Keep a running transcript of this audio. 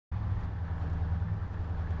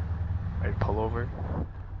I pull over.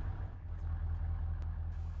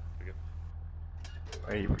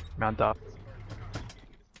 I mount up.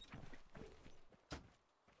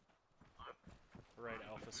 Right,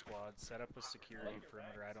 Alpha Squad, set up a security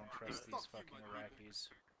perimeter. I don't trust these fucking Iraqis.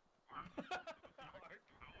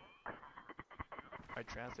 I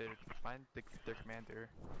translated. Find their commander.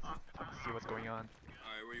 See what's going on.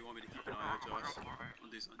 Alright, where you want me to keep an eye out, Josh? On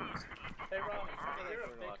these. Hey Ron, you're a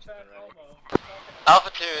big fat homo.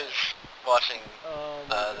 Alpha 2 is watching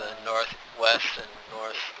the northwest and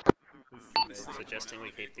north. Suggesting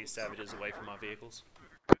we keep these savages away from our vehicles.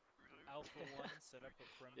 Alpha 1, set up a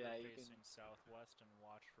perimeter facing southwest and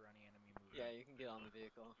watch for any enemy movement. Yeah, you can get on the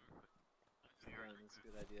vehicle. Run, that's a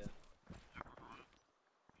good idea.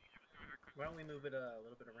 Why don't we move it a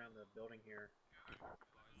little bit around the building here?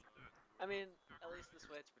 I mean, at least this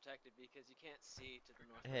way it's protected because you can't see to the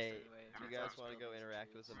northwest anyway. Do you guys want to go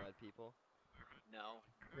interact with the mud people? No.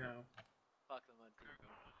 No. Fuck the mud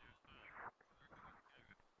people.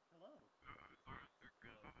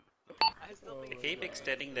 I still think They keep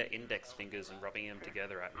extending their index fingers and rubbing them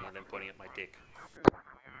together at me and then pointing at my dick.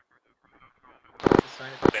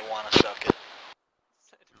 They want to suck it.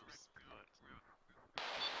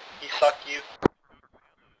 He sucked you.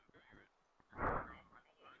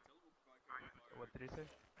 What did he say?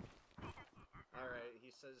 Alright, he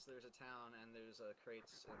says there's a town and there's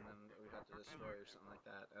crates and then we have to destroy or something like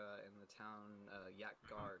that in the town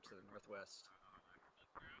Yakgar to the northwest.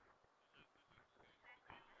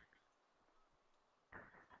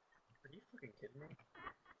 Are you fucking kidding me?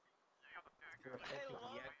 I love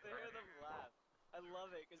to hear them laugh. I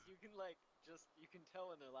love it because you can you can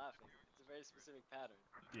tell when they're laughing. It's a very specific pattern.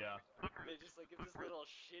 Yeah. They just give this little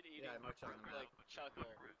shit-eating chuckle.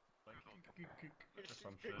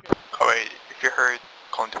 Some shit. Alright, if you heard,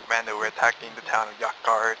 calling to Commander, we're attacking the town of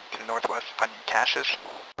Yakgar to the northwest, finding caches.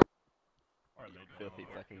 Filthy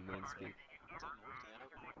fucking moon speak.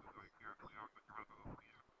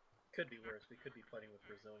 Could be worse. We could be fighting with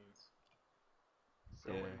Brazilians.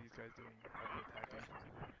 So what are these guys doing? How are they attacking?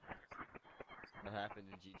 What happened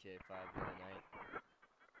in GTA 5 the other night?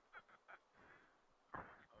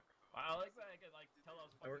 I like that I can tell I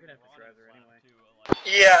was we're gonna have to drive there anyway.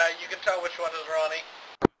 Yeah, you can tell which one is Ronnie.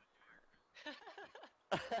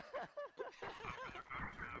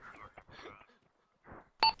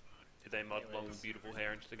 Did they mod long beautiful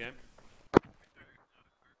hair into the game?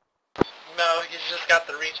 No, he's just got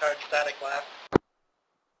the retard static laugh.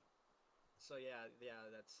 So yeah,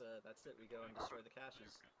 that's it. We go and destroy the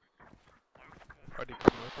caches.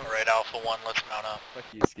 Alright, Alpha 1, let's mount up. Fuck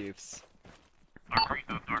you, Scoops.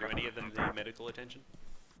 Do any of them need medical attention?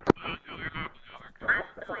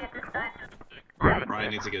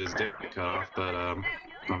 Ryan needs to get his dick cut off, but I'm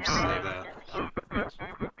just save that.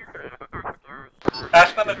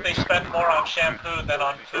 Ask them if they spend more on shampoo than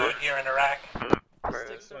on food here in Iraq.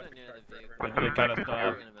 They kind of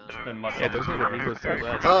spend much. Yeah, those are the vehicles that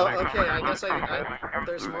left. Oh, okay. I guess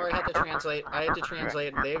there's more I had to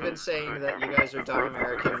translate. They've been saying that you guys are dumb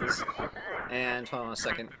Americans. And hold on a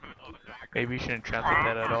second. Maybe you shouldn't translate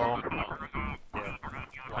that at all. Yeah.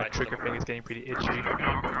 My trigger finger's getting pretty itchy.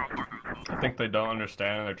 I think they don't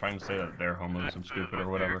understand and they're trying to say that they're homeless and stupid or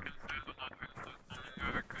whatever.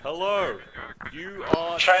 Hello! You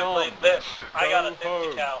are Translate this. I got a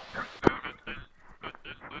 50 cal.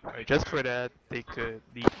 Alright, just for that, they could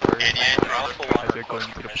leave first And Alpha 1 as they're going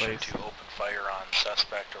requesting to the permission place. to open fire on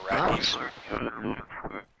suspect Iraqis.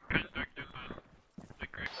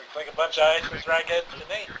 Looks like a bunch of ISIS raggeds to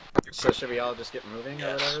me. So should we all just get moving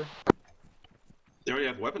or whatever? They already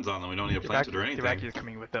have weapons on them, we don't need to plant it or anything. Iraqi is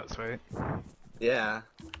coming with us, right? Yeah.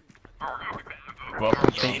 Well,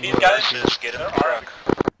 See these guys? Just get in the truck.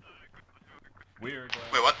 Weird.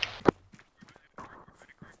 Wait, what?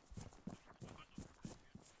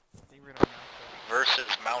 Versus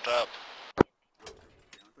mount up.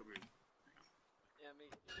 Yeah, me.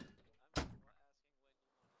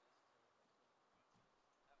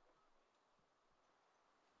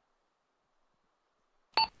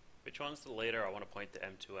 Which one's the leader? I want to point the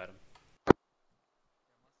M2 at him.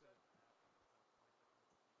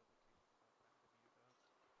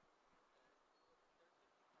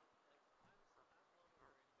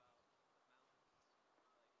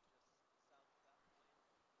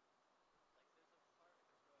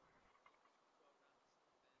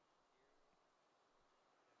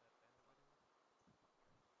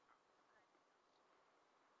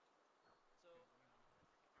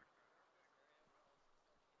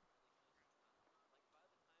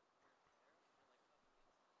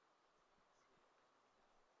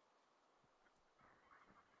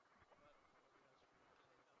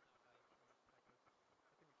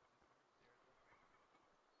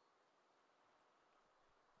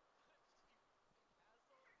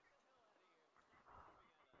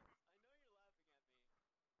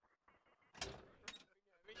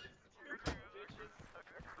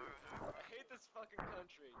 this fucking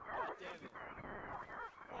country. God damn it.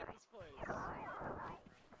 Fuck this place.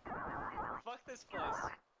 Fuck this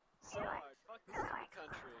place. So hard. Fuck this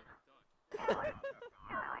country.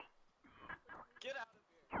 Get out of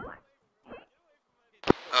here. Get away from me.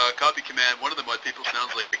 Copy command. One of the mud people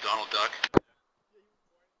sounds like Donald Duck.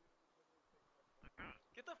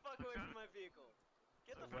 Get the fuck away from my vehicle.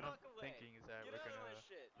 Get the what I'm fuck away. thinking is that Get we're out of my gonna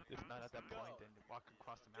shit. just not at that Go. point and walk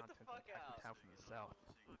across the Get the mountains fuck and attack the out. town from the south,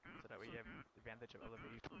 so that we have the advantage of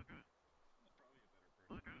elevation.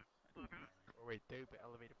 Or wait, they'd be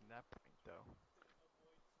elevated from that point, though.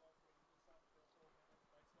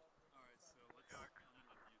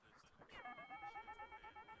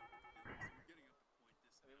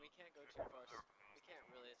 I mean, we can't go too far. We can't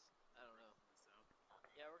really. I don't know.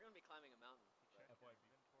 Yeah, we're gonna be climbing a mountain. But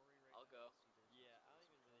I'll go. Yeah, I don't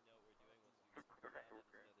even really know what we're doing once we reach the town. I just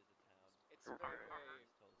know there's a town. It's very,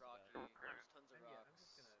 very rocky. There's tons of rocks. I'm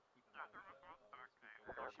just gonna keep an eye on all those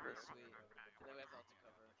people. Should be sweet. And then we have all to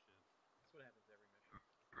cover. That's what happens every mission.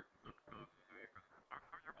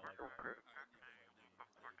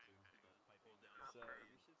 So we should start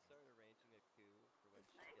arranging a coup for when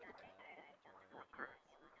she gets back and turn on our troops.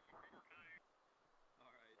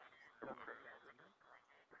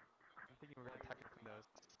 I'm thinking we're gonna attack it from the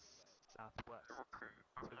southwest,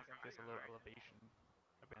 so this gives a little elevation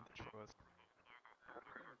advantage for us.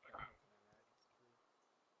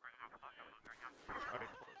 Alright,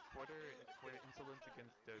 for the insolence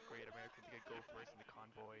against the Great Americans, you can go first in the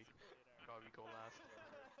convoy. Probably go last.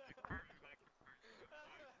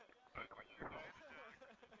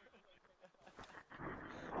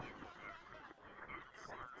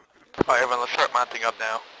 Alright, everyone, let's start mounting up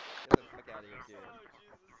now. Get the fuck out of here, dude.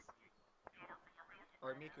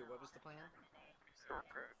 Alright, Miku, what was the plan?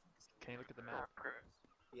 Can you look at the map?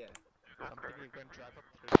 Yeah. So I'm thinking we're gonna drive up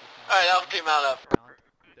to the Alright, Alpha team mount up.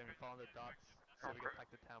 Then we follow the dots, so we can attack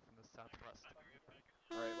the town from the southwest.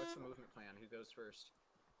 Alright, what's the movement plan? Who goes first?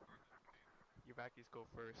 Iraqis go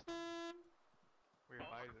first. We're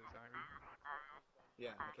advisors, aren't we?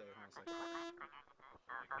 Yeah, okay, hold on a second.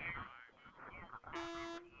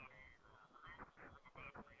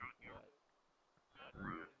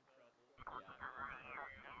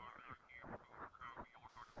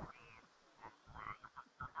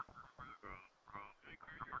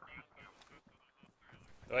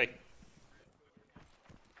 Oi.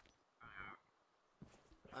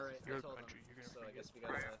 Alright, Your I told country, them, you're gonna so I bring guess it. we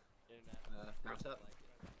gotta mount up.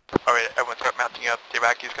 Alright, everyone start mounting up. The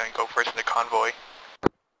Iraqis gonna go first in the convoy.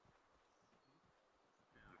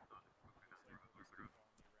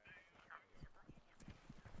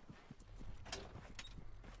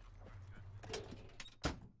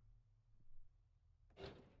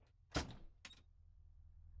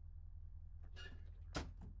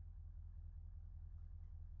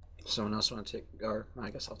 Someone else want to take, or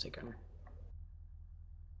I guess I'll take Gunner.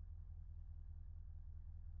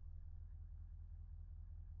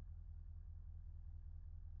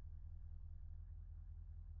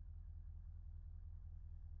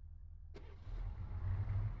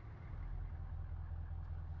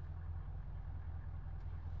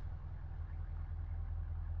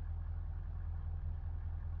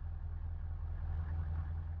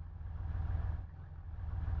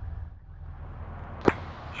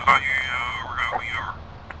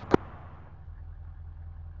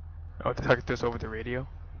 Oh, attack this over the radio?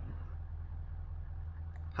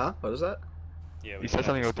 Huh? What was that? Yeah, we You said can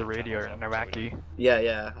something have about the to speak radio tunnels in up so we Iraqi.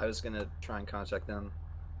 Yeah, I was gonna try and contact them.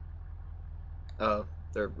 Oh,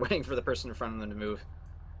 they're waiting for the person in front of them to move.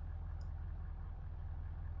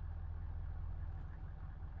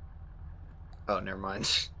 Oh, never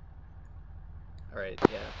mind. Alright,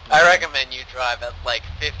 yeah. I recommend you drive at like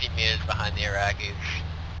 50 meters behind the Iraqis.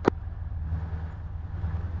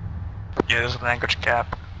 Yeah, there's a language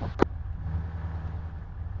gap.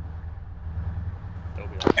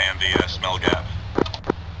 And the smell gap.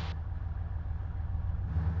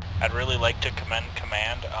 I'd really like to commend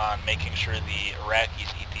command on making sure the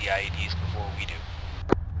Iraqis eat the IEDs before we do.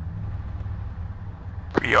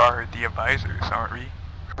 We are the advisors, aren't we?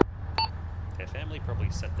 Their family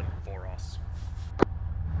probably set them for us.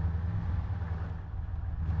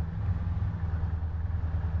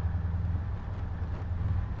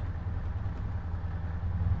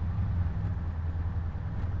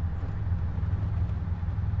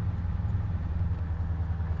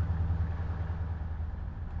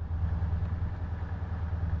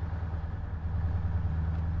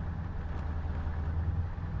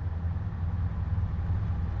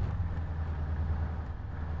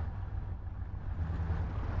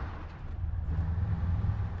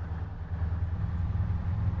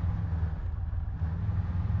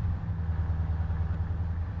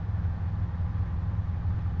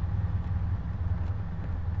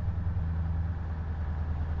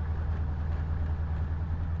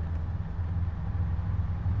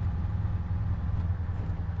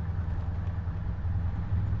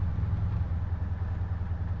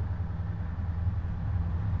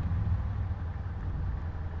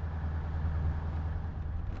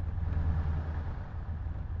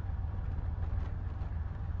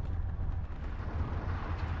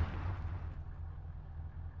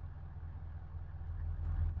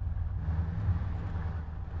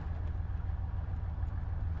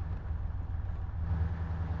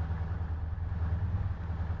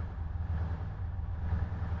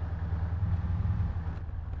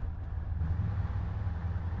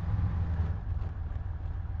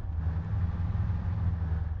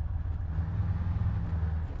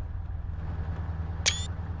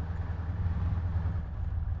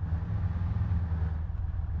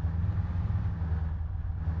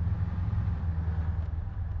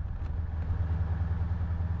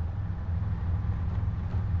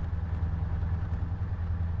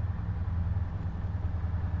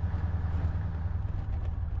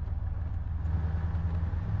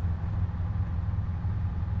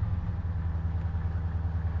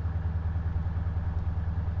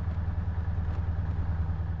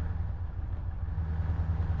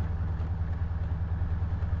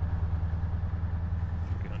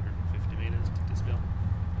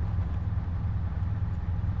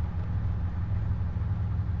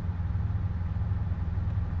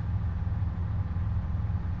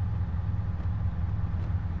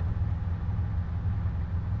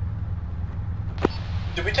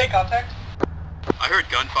 Did we take contact? I heard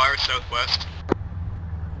gunfire southwest.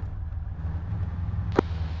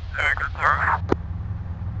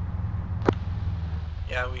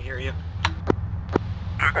 Yeah, we hear you.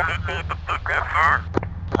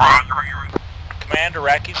 Command,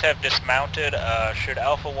 Iraqis have dismounted. Should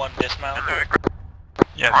Alpha 1 dismount?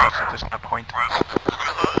 Yes, that's just my point. I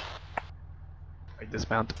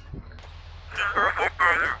dismount.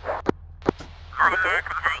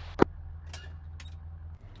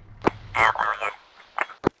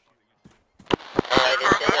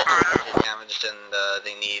 They say that they're damaged and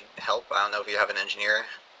they need help. I don't know if you have an engineer.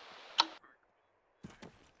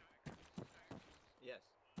 Yes.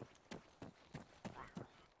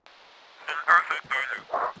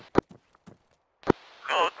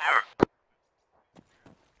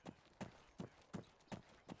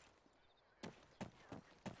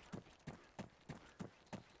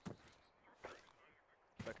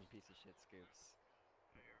 Fucking piece of shit scoops.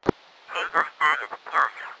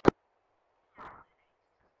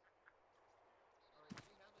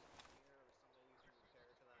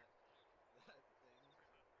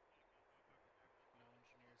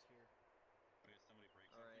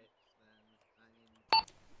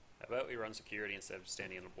 How about we run security instead of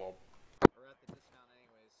standing in a blob? We're at the dismount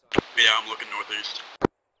anyways, so... Yeah, I'm looking northeast.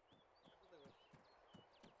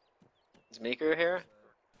 Is Meeker here?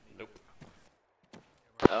 Nope.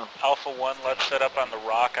 Oh. Alpha 1, let's set up on the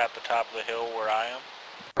rock at the top of the hill where I am.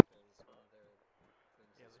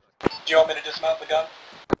 Do you want me to dismount the gun?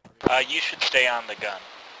 You should stay on the gun.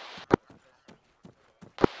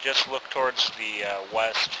 Just look towards the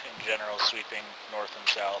west in general, sweeping north and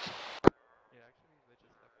south. Yeah, actually, they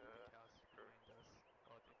just have 50 cows behind us.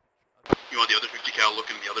 Oh, they You want the other 50 cal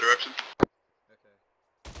looking in the other direction? Okay.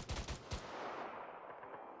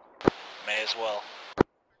 May as well.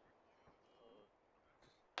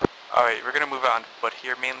 Alright, we're gonna move on foot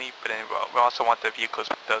here mainly, but then we also want the vehicles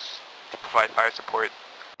with us to provide fire support.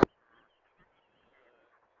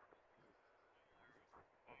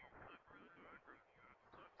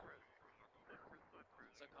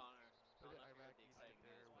 So Connor, For the I'm not sure Iraqis, the like, exciting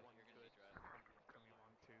they're news one what you're good gonna be driving. coming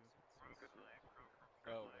along too.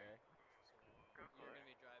 Oh, where? You're gonna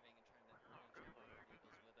be driving and we're gonna try to bring the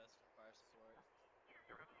vehicles with us for fire support.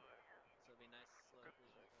 So it'll be a nice slow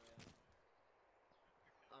cruiser for you.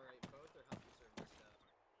 Alright, both or Humvees are messed up.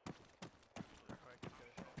 Iraqis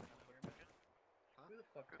gotta help them on foot then. Who the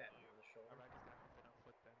fuck tapped me on the shoulder? Iraqis gotta help them on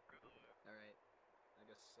foot then. Alright. I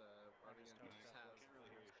guess, are we gonna just have...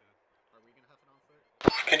 Are we gonna have it on foot?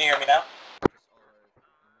 Can you hear me now? Just all our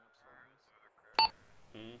MRAPs following us?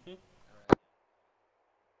 Mm-hmm. Alright.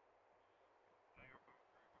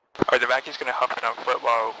 Alright, the Iraqis gonna huff it on foot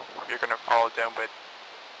while you're gonna follow them with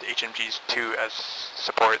the HMGs 2 as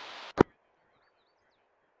support.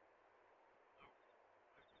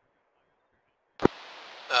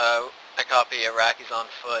 I copy. Iraqis on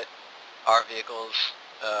foot. Our vehicles,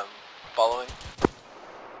 following.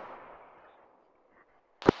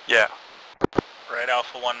 Yeah. Right,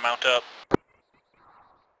 Alpha 1, mount up.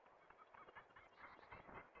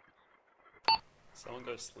 Someone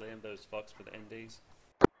go slam those fucks with NDs. It's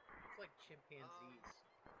like chimpanzees.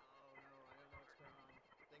 Oh no, I don't know what's going on.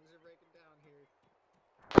 Things are breaking down here.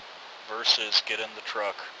 Versus, get in the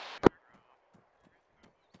truck.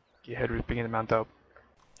 Get ahead, we begin to mount up.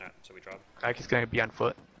 Alright, so we drop. Iraqis gonna be on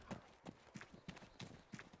foot.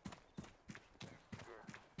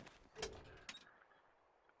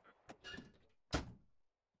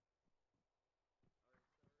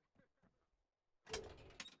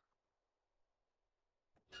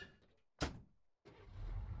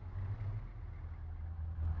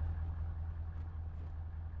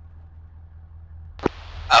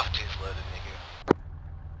 Alpha 2's loaded, Niku.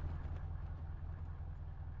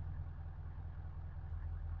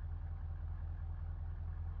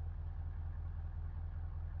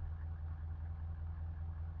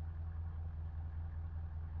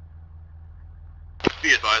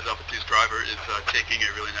 Be advised, Alpha 2's driver is taking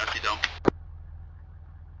a really nasty dump.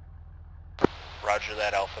 Roger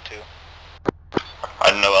that, Alpha 2. I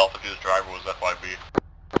didn't know Alpha 2's driver was FYB.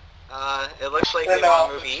 It looks like they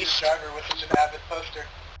want to move east. driver with such an avid poster.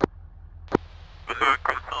 Looks like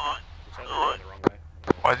we're going the wrong way.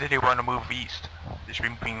 Why did he want to move east? They should be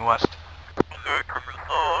moving west.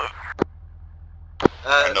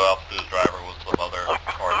 I know Alpha 2's driver was the mother or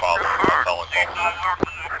father of a fellow called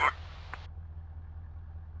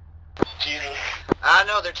Jesus.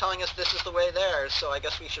 No, they're telling us this is the way there, so I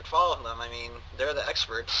guess we should follow them. I mean, they're the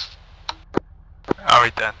experts.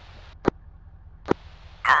 Alright then.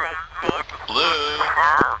 Blue!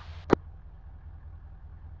 I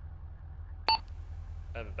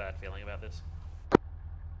have a bad feeling about this.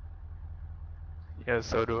 Yeah,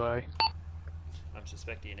 so do I. I'm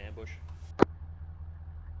suspecting an ambush.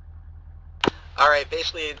 Alright,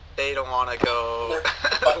 basically they don't want to go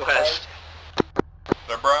west.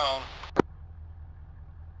 They're brown.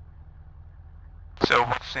 So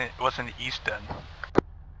what's in the east then?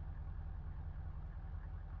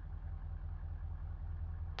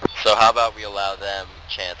 So how about we allow them a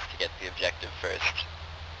chance to get the objective first?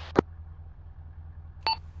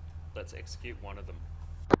 Let's execute one of them.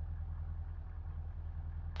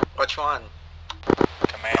 Which one?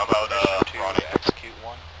 Command How about, permission to Ronnie? execute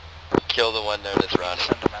one. Kill the one known as Ronnie.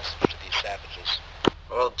 Send a message to these savages.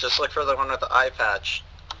 Well, just look for the one with the eye patch.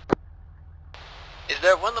 Is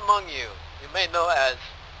there one among you may know as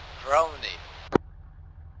Ronnie?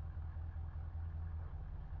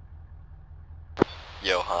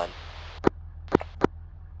 Johan.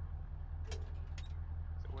 So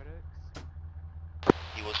what is?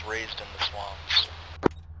 He was raised in the swamps.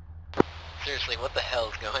 Seriously, what the hell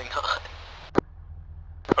is going on?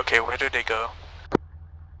 Okay, where did they go?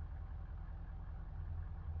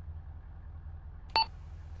 They're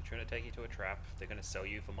trying to take you to a trap. They're going to sell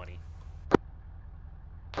you for money.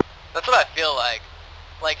 That's what I feel like.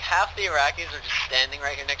 Like, half the Iraqis are just standing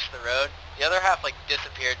right here next to the road. The other half, like,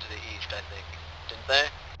 disappeared to the east, I think. Didn't they?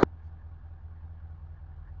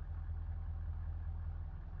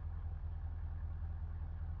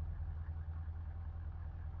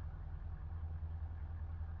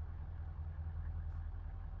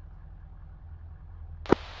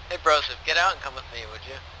 Hey, Broseph, get out and come with me, would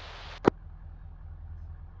you?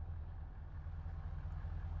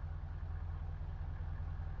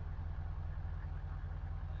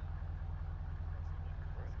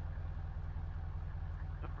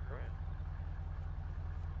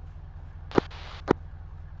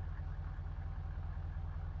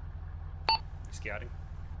 Scouting.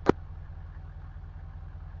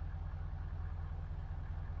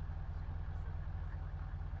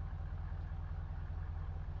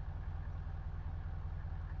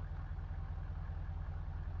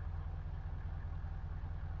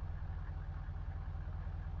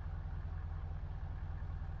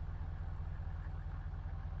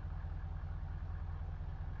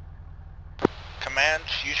 Command,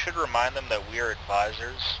 you should remind them that we are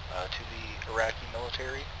advisors to the Iraqi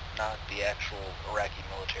military, not the actual Iraqi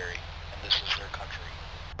military, and this is their country.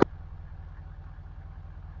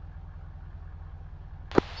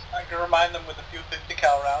 I can remind them with a few 50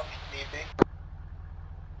 cal rounds, if need be.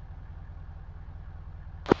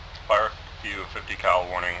 Fire a few 50 cal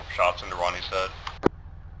warning shots into Ronnie's head.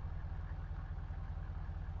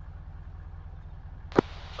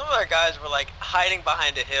 Some of our guys were like hiding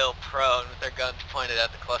behind a hill prone with their guns pointed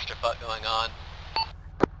at the clusterfuck going on.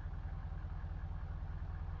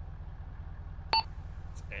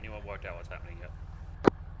 Has anyone worked out what's happening yet?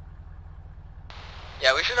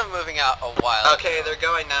 Yeah, we should have been moving out a while Okay, ago. they're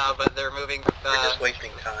going now, but they're moving We're just wasting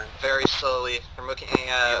time. very slowly. They're moving The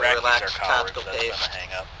Iraqis relaxed are cowards, tactical that's been pace. a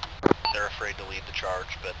hang-up. They're afraid to lead the charge,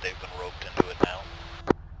 but they've been roped into it now.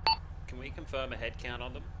 Can we confirm a head count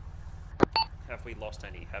on them? Have we lost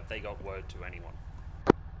any? Have they got word to anyone?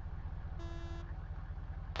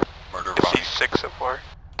 Murder I see Ronnie. 6 so far.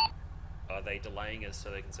 Are they delaying us so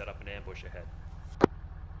they can set up an ambush ahead?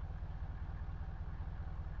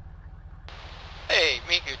 Hey,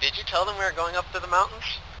 Miku, did you tell them we were going up to the mountains?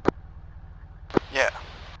 Yeah.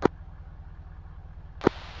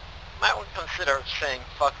 Might consider saying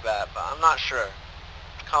fuck that, but I'm not sure.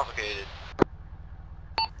 It's complicated.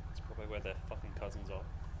 It's probably where their fucking cousins are.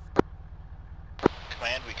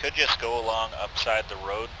 Command, we could just go along upside the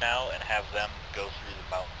road now and have them go through the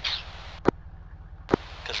mountains.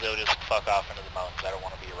 Because they'll just fuck off into the mountains. I don't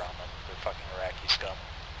want to be around them. They're fucking Iraqi scum.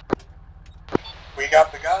 We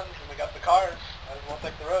got the guns and we got the cars. I just won't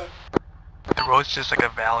take the road. The road's just like a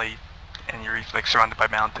valley, and you're like surrounded by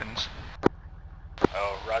mountains.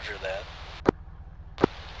 Oh, roger that.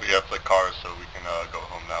 We have the cars, so we can go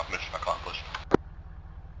home now. Mission accomplished. I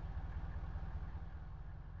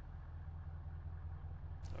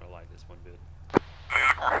don't like this one bit.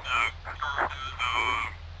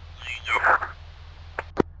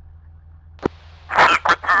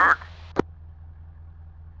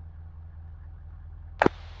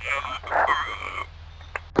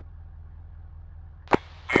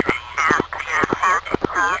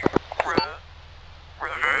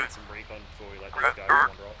 Get some recon before we let these guys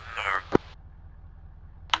wander off.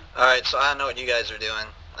 Alright, so I don't know what you guys are doing.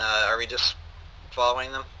 Are we just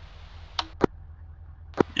following them?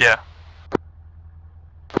 Yeah.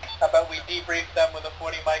 How about we debrief them with a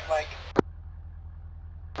 40 mic?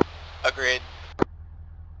 Agreed.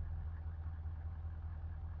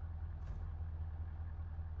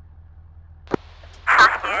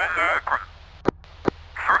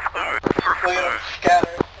 Look at them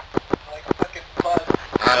scattered like fucking bugs.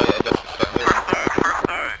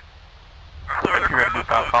 If you're ready to move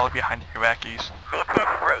out, follow behind the Iraqis.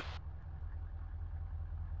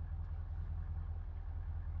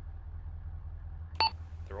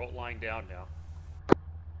 They're all lying down now.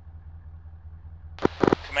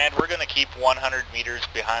 Command, we're going to keep 100 meters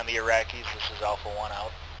behind the Iraqis. This is Alpha 1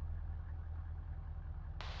 out.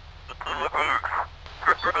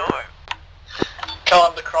 Tell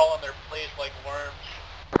them to crawl on their place like worms.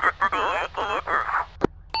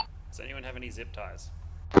 Does anyone have any zip ties?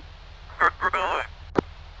 Requesting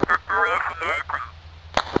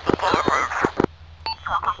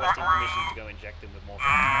permission to go inject them with more.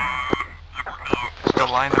 Still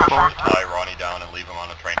lying there forward. Tie Ronnie down and leave him on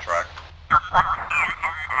the train track.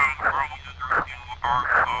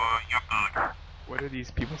 What are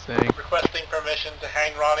these people saying? Requesting permission to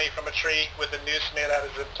hang Ronnie from a tree with a noose made out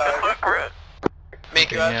of zip ties.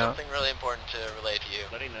 Miku, I have yeah. something really important to relay to you.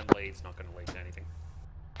 Letting them lead's not going to lead to anything.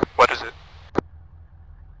 What is it?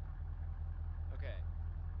 Okay.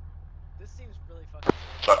 This seems really fucking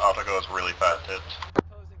So Otto is really fat tits. What we're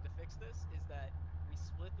proposing to fix this is that we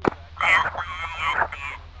split the Iraqis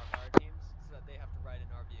among our fire teams so that they have to ride in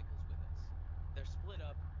our vehicles with us. They're split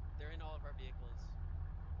up, they're in all of our vehicles.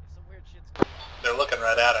 If some weird shit's going on, They're looking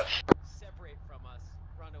right at us. separate from us,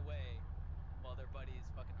 run away, while their buddies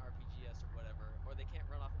fucking RPG us or whatever. Or they can't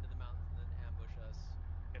run off into the mountains and then ambush us.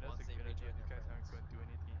 Yeah, that's once a they good idea. rejoin These their guys aren't friends. going to do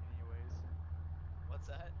anything anyways. What's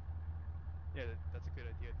that? Yeah, that's a good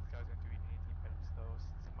idea. These guys aren't doing anything by themselves,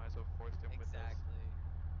 so might as well force them with us. Exactly.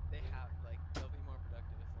 They have, like, they'll be more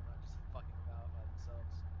productive if they're not just fucking about by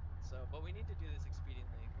themselves. So, but we need to do this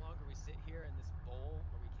expediently. The longer we sit here in this bowl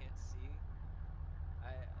where we can't see,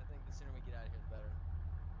 I think the sooner we get out of here, the better.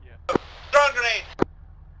 Yeah. Drone grenade!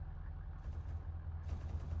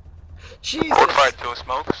 Jesus! Fire to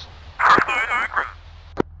smokes.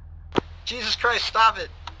 Jesus Christ, stop it!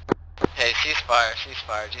 Hey, ceasefire,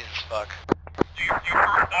 ceasefire, Jesus fuck.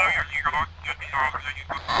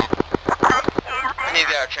 I need to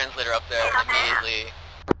get our translator up there immediately.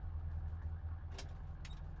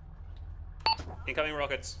 Incoming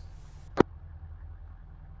rockets.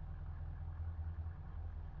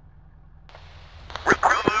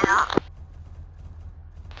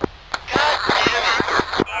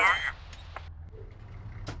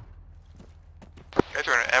 You guys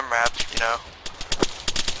are in MRAPs, you know.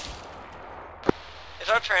 Is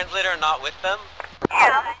our translator not with them?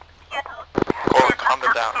 Colin, calm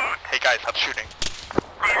them down. Hey guys, stop shooting.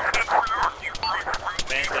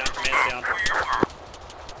 Command's down, command's down.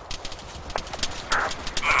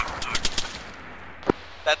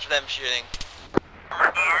 That's them shooting.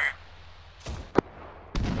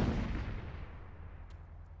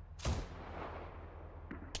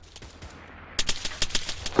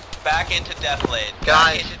 Back into death lane.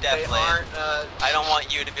 Guys, Back into death they lane. aren't, I don't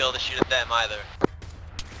want you to be able to shoot at them either.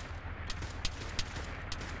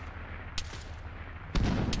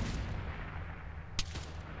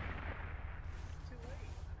 Too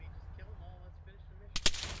late. I mean, just kill them all. Let's finish the mission.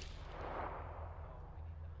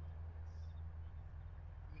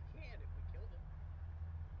 You can if we kill them.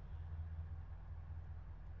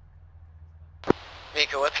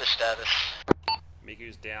 Mika, what's the status?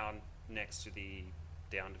 Miku's down next to the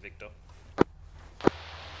downed Victor.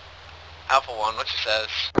 Alpha 1, what's your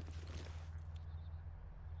status?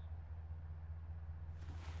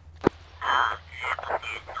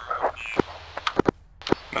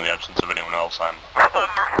 In the absence of anyone else, I'm...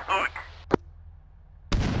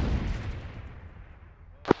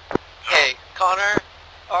 Hey, Connor,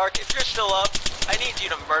 Ark, if you're still up, I need you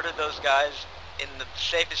to murder those guys in the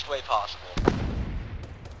safest way possible.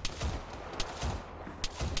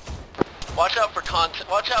 Watch out for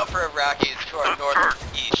watch out for Iraqis to our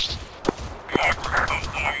northeast.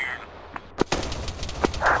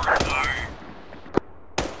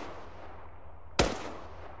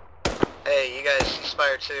 Hey, you guys,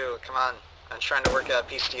 Spire 2, come on. I'm trying to work out a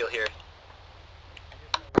peace deal here.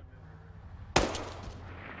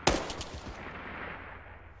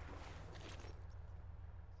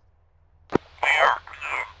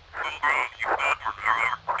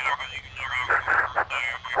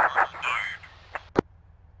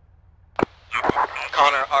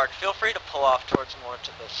 Connor, Ark, feel free to pull off towards more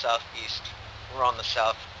to the southeast. We're on the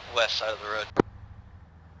southwest side of the road.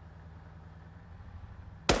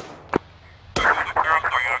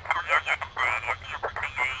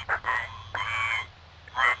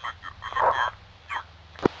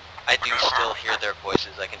 I do still hear their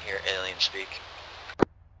voices. I can hear aliens speak.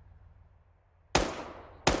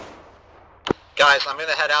 Guys, I'm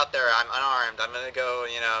gonna head out there. I'm unarmed. I'm gonna go,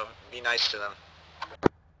 you know, be nice to them.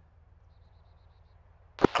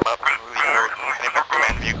 I'm up and we are heading back to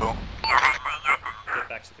command vehicle. Get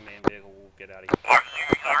back to the command vehicle, we'll get out of here.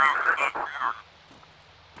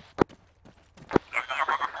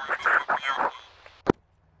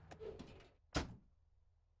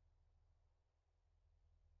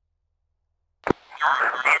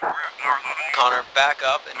 Connor, back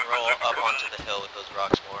up and roll up onto the hill with those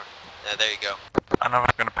rocks more. Yeah, there you go. I know I'm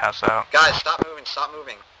gonna pass out. Guys, stop moving, stop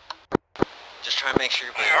moving. Just try and make sure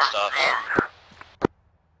your bleeding stops.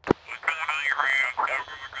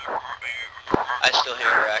 I still hear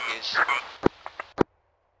Iraqis.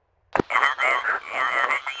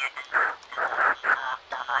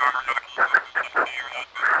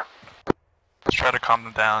 Let's try to calm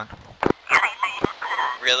them down.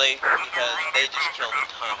 Really? Because they just killed a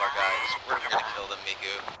ton of our guys. We're gonna kill them,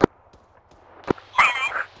 Miku.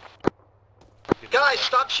 Guys,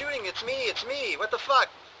 stop shooting! It's me! What the fuck?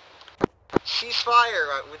 Cease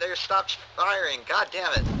fire! They're stop firing! God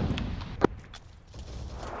damn it!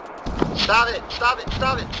 Stop it! Stop it!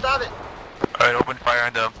 Stop it! Stop it! Alright, open fire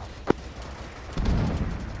on them.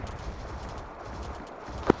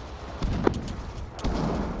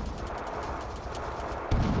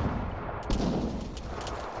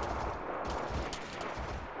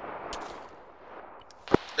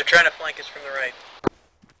 They're trying to flank us from the right.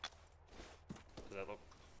 Does that look?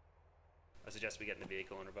 I suggest we get in the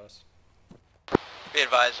vehicle and reverse. Be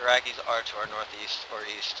advised, Iraqis are to our northeast or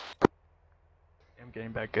east. I'm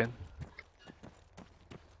getting back in.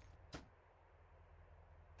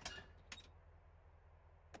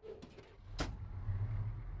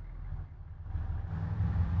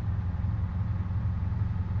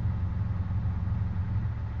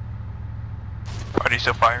 Are they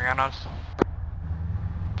still firing on us?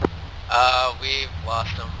 We've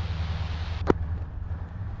lost them.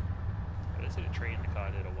 I just hit a tree in the car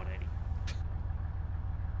at a 180.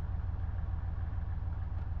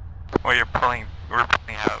 Well, we're pulling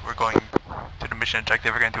out. We're going to the mission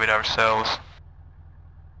objective. We're gonna do it ourselves.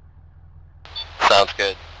 Sounds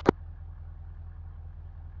good.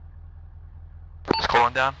 Is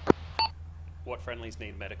Colin down? What friendlies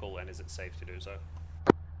need medical and is it safe to do so?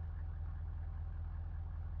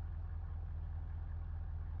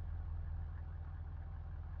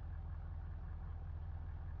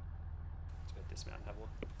 Dismount and have a look.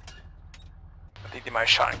 I think they might have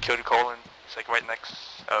shot and killed Colin. It's like right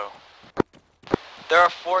next. Oh. There are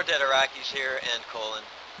 4 dead Iraqis here and Colin.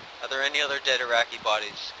 Are there any other dead Iraqi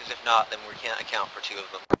bodies? Because if not, then we can't account for 2 of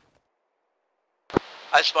them.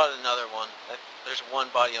 I spotted another one. There's 1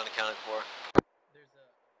 body unaccounted for.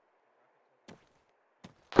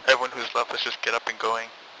 Everyone who's left, let's just get up and going.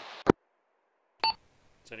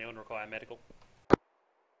 Does anyone require medical?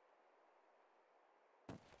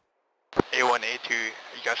 A1, A2,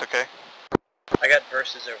 you guys okay? I got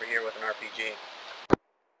Versus over here with an RPG.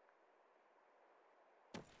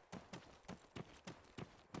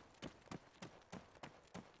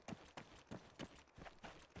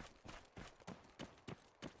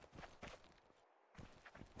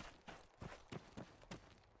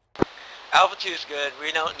 Alpha 2's good.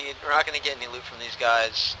 We're not gonna get any loot from these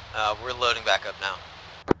guys. We're loading back up now.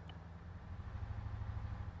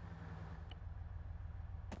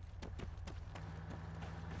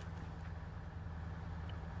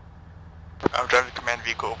 I'm driving the command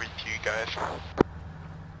vehicle over to you guys.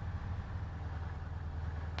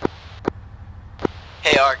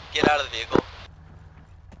 Hey Ark, get out of the vehicle.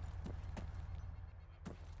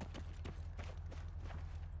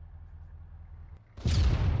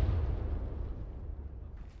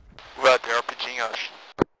 Well, they're RPGing us.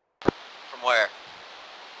 From where?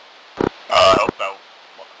 Help out.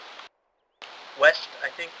 West, I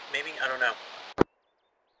think, maybe? I don't know.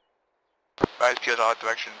 Guys, feel all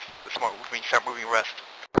directions. Let's start moving west.